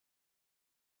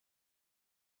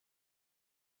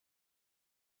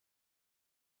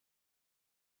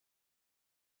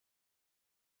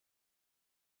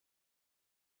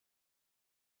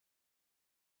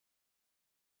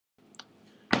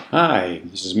Hi,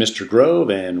 this is Mr. Grove,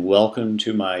 and welcome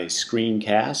to my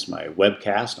screencast, my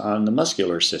webcast on the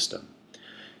muscular system.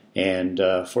 And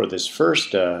for this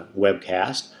first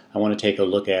webcast, I want to take a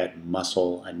look at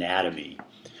muscle anatomy.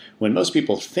 When most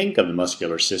people think of the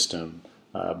muscular system,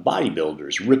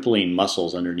 bodybuilders, rippling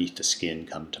muscles underneath the skin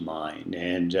come to mind.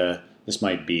 And this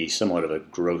might be somewhat of a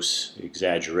gross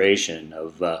exaggeration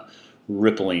of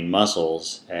rippling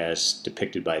muscles as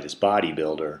depicted by this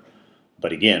bodybuilder.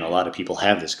 But again, a lot of people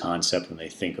have this concept when they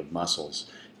think of muscles.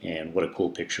 And what a cool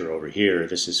picture over here.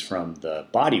 This is from the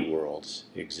Body Worlds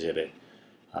exhibit,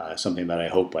 something that I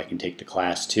hope I can take to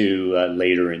class too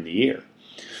later in the year.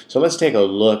 So let's take a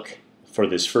look for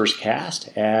this first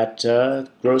cast at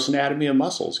gross anatomy of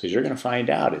muscles, because you're going to find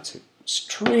out it's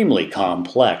extremely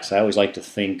complex. I always like to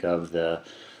think of the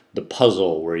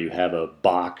puzzle where you have a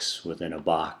box within a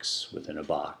box within a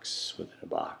box within a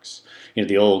box. You know,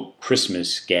 the old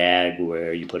Christmas gag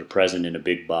where you put a present in a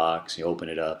big box, you open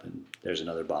it up and there's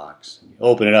another box. You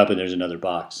open it up and there's another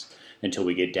box until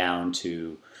we get down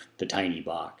to the tiny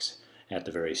box at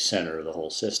the very center of the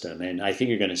whole system. And I think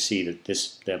you're going to see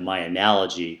that my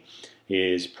analogy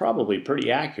is probably pretty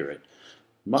accurate.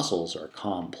 Muscles are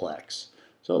complex.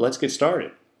 So let's get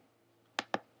started.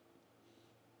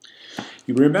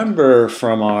 You remember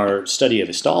from our study of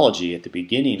histology at the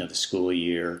beginning of the school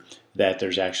year that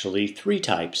there's actually three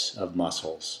types of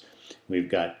muscles. We've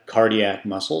got cardiac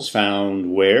muscles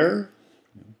found where?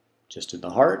 Just in the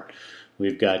heart.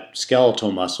 We've got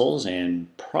skeletal muscles,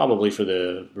 and probably for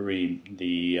the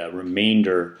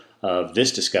remainder of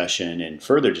this discussion and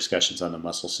further discussions on the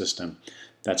muscle system,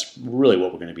 that's really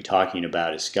what we're going to be talking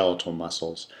about is skeletal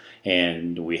muscles,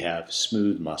 and we have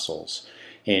smooth muscles.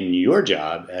 And your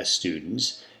job as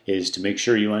students is to make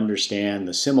sure you understand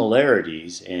the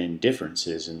similarities and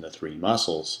differences in the three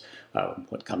muscles.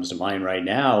 What comes to mind right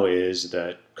now is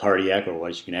that cardiac, or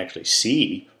what you can actually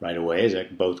see right away, is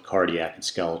that both cardiac and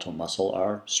skeletal muscle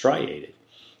are striated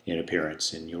in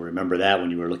appearance. And you'll remember that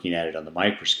when you were looking at it on the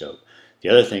microscope. The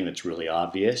other thing that's really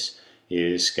obvious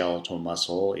is skeletal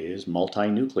muscle is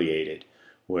multinucleated,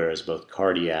 whereas both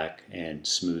cardiac and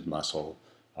smooth muscle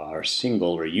are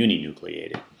single or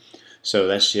uninucleated. So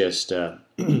that's just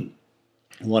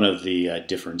one of the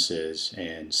differences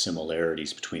and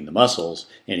similarities between the muscles.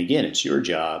 And again, it's your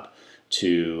job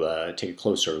to take a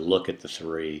closer look at the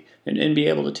three and be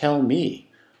able to tell me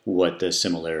what the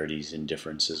similarities and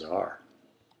differences are.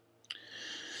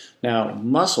 Now,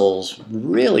 muscles,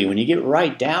 really, when you get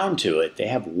right down to it, they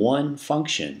have one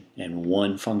function and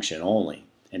one function only,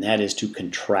 and that is to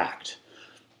contract,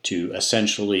 to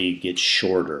essentially get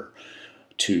shorter,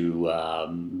 to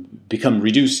become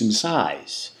reduced in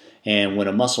size. And when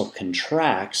a muscle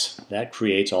contracts, that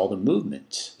creates all the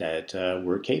movement that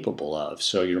we're capable of.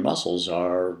 So your muscles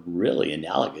are really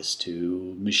analogous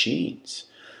to machines.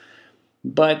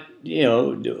 But, you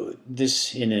know,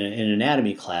 this in an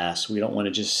anatomy class, we don't want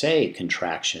to just say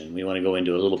contraction. We want to go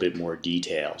into a little bit more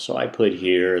detail. So I put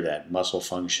here that muscle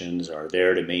functions are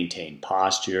there to maintain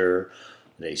posture,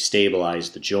 they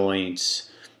stabilize the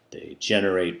joints, they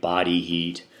generate body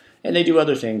heat, and they do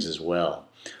other things as well.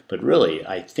 But really,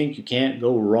 I think you can't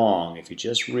go wrong if you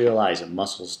just realize that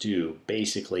muscles do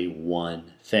basically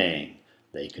one thing.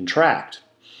 They contract.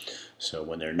 So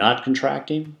when they're not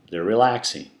contracting, they're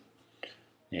relaxing.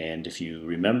 And if you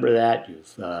remember that,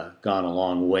 you've gone a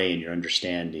long way in your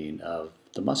understanding of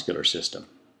the muscular system.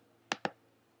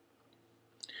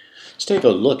 Let's take a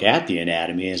look at the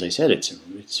anatomy. As I said,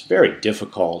 it's very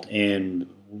difficult, and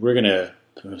we're going to,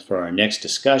 for our next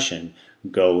discussion,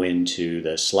 go into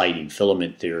the sliding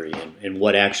filament theory and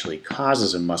what actually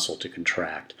causes a muscle to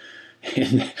contract.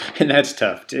 And that's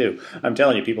tough too. I'm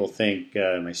telling you, people think,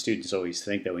 my students always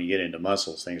think that when you get into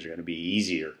muscles, things are going to be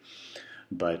easier.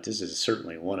 But this is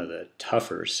certainly one of the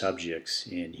tougher subjects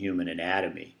in human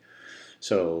anatomy.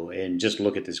 So, and just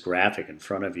look at this graphic in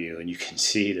front of you, and you can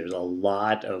see there's a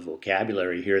lot of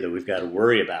vocabulary here that we've got to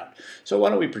worry about. So why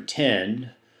don't we pretend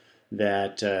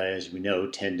that, as we know,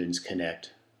 tendons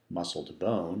connect muscle to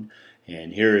bone,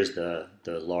 and here is the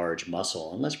large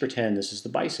muscle. And let's pretend this is the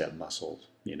bicep muscle,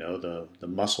 you know, the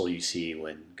muscle you see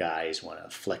when guys want to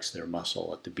flex their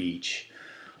muscle at the beach.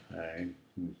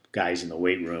 Guys in the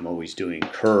weight room always doing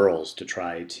curls to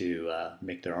try to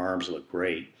make their arms look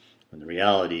great. When the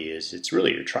reality is it's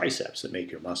really your triceps that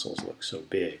make your muscles look so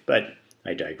big. But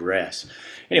I digress.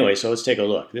 Anyway, so let's take a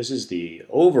look. This is the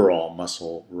overall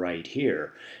muscle right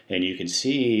here. And you can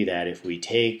see that if we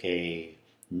take a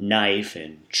knife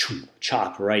and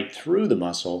chop right through the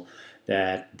muscle,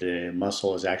 that the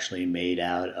muscle is actually made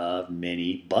out of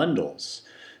many bundles.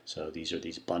 So these are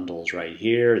these bundles right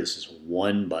here. This is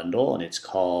one bundle, and it's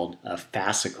called a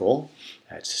fascicle.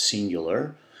 That's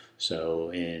singular. So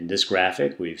in this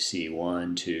graphic, we see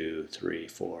 1, 2, 3,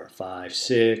 4, 5,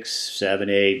 6, 7,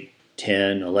 8,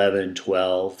 10, 11,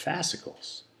 12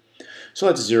 fascicles. So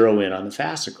let's zero in on the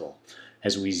fascicle.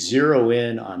 As we zero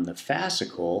in on the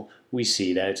fascicle, we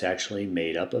see that it's actually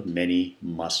made up of many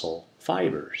muscle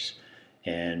fibers.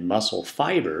 And muscle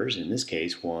fibers, in this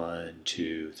case, 1,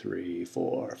 2, 3,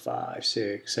 4, 5,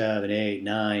 6, 7, 8,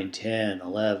 9, 10,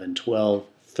 11, 12,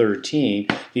 13.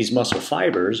 These muscle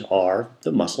fibers are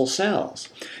the muscle cells.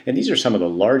 And these are some of the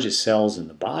largest cells in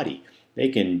the body. They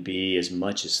can be as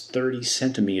much as 30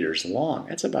 centimeters long.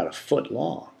 That's about a foot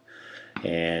long.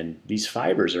 And these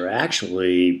fibers are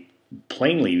actually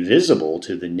plainly visible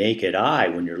to the naked eye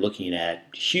when you're looking at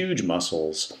huge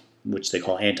muscles, which they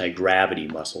call anti-gravity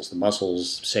muscles. The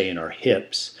muscles, say, in our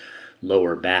hips,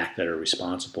 lower back, that are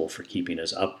responsible for keeping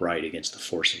us upright against the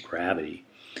force of gravity.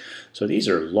 So these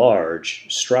are large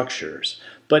structures,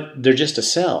 but they're just a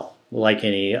cell, like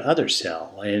any other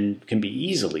cell, and can be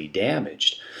easily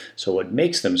damaged. So what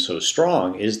makes them so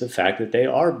strong is the fact that they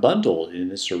are bundled in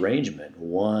this arrangement,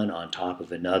 one on top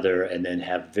of another, and then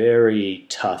have very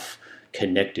tough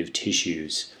connective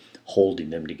tissues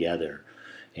holding them together.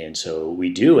 And so we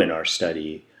do, in our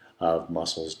study of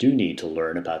muscles, do need to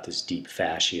learn about this deep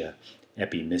fascia,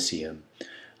 epimysium,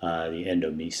 the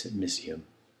endomysium,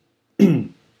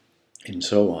 and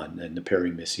so on, and the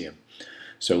perimysium.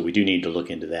 So we do need to look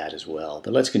into that as well.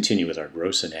 But let's continue with our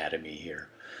gross anatomy here.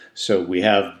 So we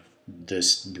have the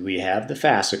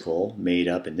fascicle made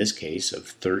up, in this case, of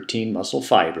 13 muscle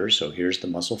fibers. So here's the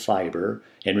muscle fiber.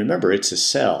 And remember, it's a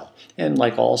cell. And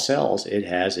like all cells, it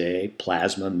has a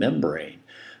plasma membrane.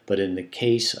 But in the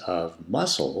case of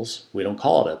muscles, we don't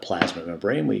call it a plasma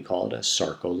membrane, we call it a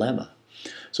sarcolemma.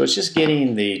 So it's just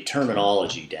getting the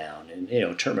terminology down.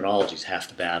 And terminology is half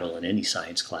the battle in any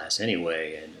science class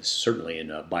anyway, and certainly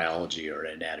in a biology or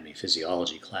anatomy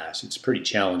physiology class. It's pretty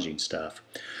challenging stuff.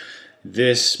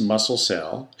 This muscle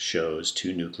cell shows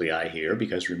 2 nuclei here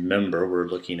because remember, we're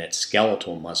looking at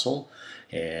skeletal muscle,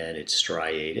 and it's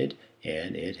striated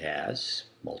and it has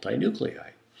multinuclei.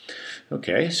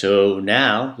 Okay, so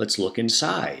now let's look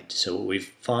inside. So what we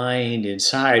find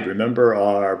inside, remember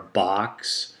our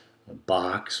box, a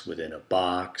box within a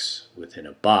box within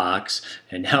a box,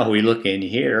 and now we look in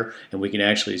here and we can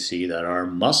actually see that our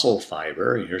muscle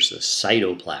fiber, here's the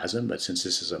cytoplasm, but since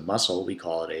this is a muscle, we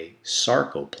call it a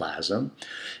sarcoplasm,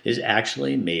 is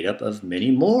actually made up of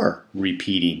many more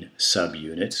repeating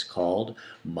subunits called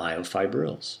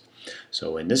myofibrils.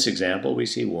 So in this example, we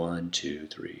see 1, 2,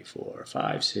 3, 4,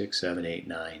 5, 6, 7, 8,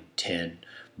 9, 10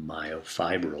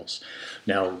 myofibrils.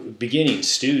 Now, beginning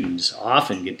students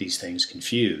often get these things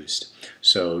confused.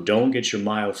 So don't get your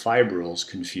myofibrils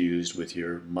confused with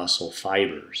your muscle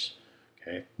fibers.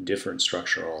 Okay? Different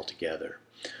structure altogether.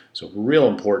 So real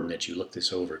important that you look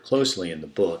this over closely in the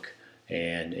book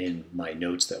and in my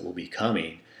notes that will be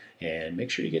coming, and make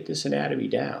sure you get this anatomy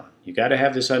down. You got to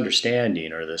have this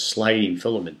understanding, or the sliding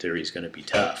filament theory is going to be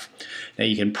tough. Now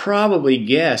you can probably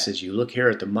guess as you look here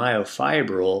at the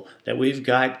myofibril that we've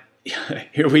got,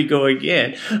 here we go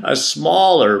again, a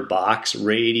smaller box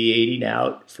radiating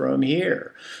out from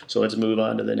here. So let's move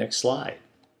on to the next slide.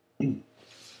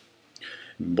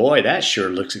 Boy, that sure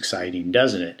looks exciting,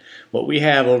 doesn't it? What we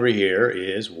have over here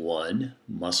is one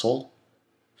muscle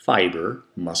fiber,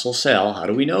 muscle cell. How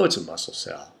do we know it's a muscle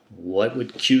cell? What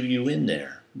would cue you in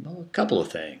there? Well, a couple of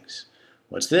things.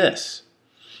 What's this?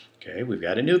 Okay, we've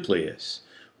got a nucleus.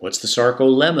 What's the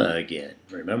sarcolemma again?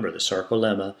 Remember, the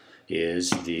sarcolemma is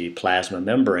the plasma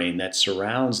membrane that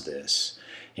surrounds this.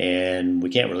 And we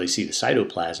can't really see the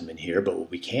cytoplasm in here, but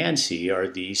what we can see are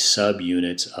these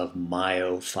subunits of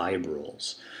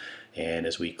myofibrils. And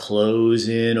as we close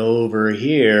in over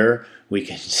here, we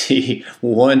can see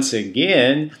once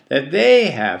again that they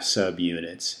have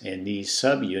subunits. And these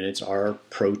subunits are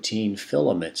protein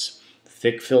filaments,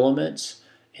 thick filaments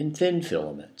and thin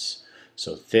filaments.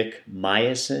 So thick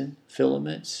myosin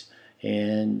filaments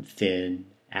and thin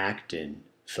actin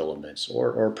filaments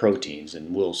or proteins.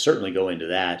 And we'll certainly go into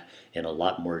that in a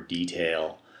lot more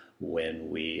detail when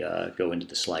we go into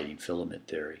the sliding filament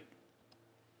theory.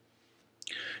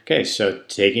 Okay, so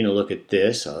taking a look at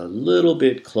this a little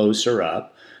bit closer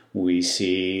up, we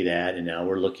see that, and now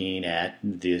we're looking at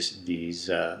these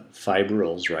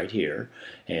fibrils right here,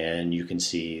 and you can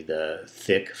see the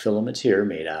thick filaments here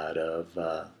made out of,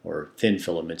 or thin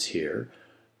filaments here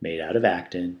made out of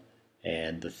actin,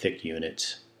 and the thick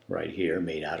units right here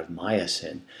made out of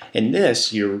myosin. And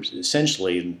this, you're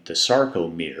essentially, the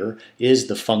sarcomere is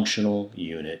the functional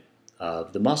unit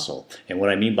of the muscle. And what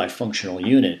I mean by functional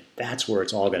unit, that's where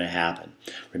it's all going to happen.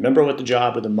 Remember what the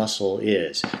job of the muscle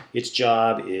is. Its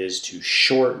job is to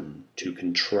shorten, to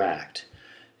contract.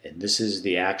 And this is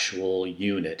the actual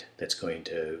unit that's going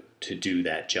to do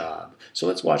that job. So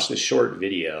let's watch this short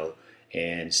video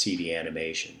and see the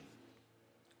animation.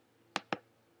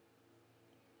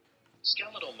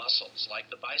 Skeletal muscles, like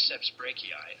the biceps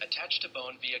brachii, attach to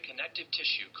bone via connective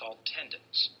tissue called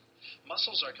tendons.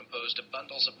 Muscles are composed of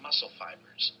bundles of muscle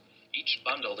fibers. Each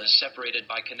bundle is separated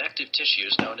by connective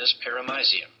tissues known as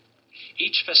perimysium.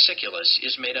 Each fasciculus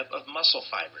is made up of muscle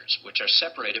fibers, which are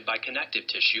separated by connective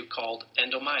tissue called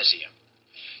endomysium.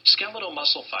 Skeletal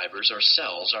muscle fibers, or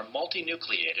cells, are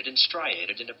multinucleated and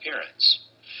striated in appearance.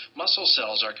 Muscle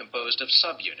cells are composed of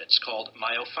subunits called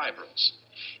myofibrils.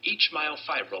 Each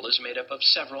myofibril is made up of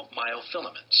several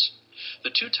myofilaments.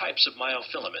 The two types of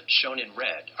myofilament, shown in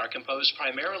red, are composed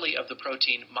primarily of the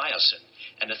protein myosin,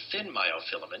 and a thin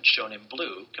myofilament, shown in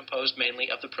blue, composed mainly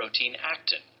of the protein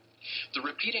actin. The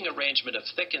repeating arrangement of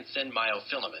thick and thin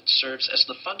myofilaments serves as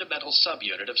the fundamental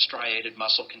subunit of striated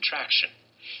muscle contraction.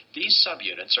 These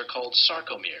subunits are called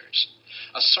sarcomeres.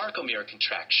 A sarcomere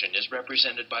contraction is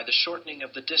represented by the shortening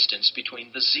of the distance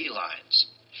between the Z lines.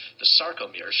 The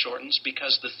sarcomere shortens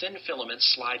because the thin filaments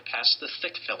slide past the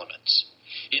thick filaments.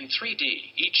 In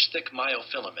 3D, each thick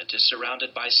myofilament is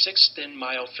surrounded by 6 thin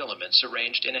myofilaments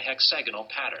arranged in a hexagonal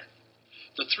pattern.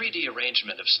 The 3D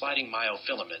arrangement of sliding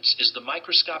myofilaments is the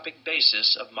microscopic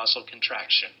basis of muscle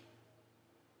contraction.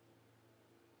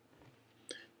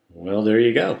 Well, there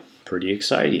you go. Pretty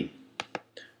exciting.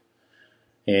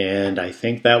 And I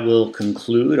think that will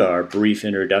conclude our brief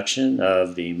introduction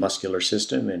of the muscular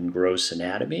system and gross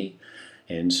anatomy.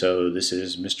 And so this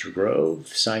is Mr. Grove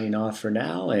signing off for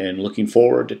now and looking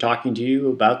forward to talking to you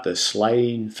about the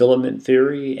sliding filament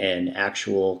theory and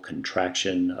actual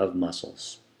contraction of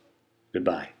muscles.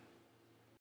 Goodbye.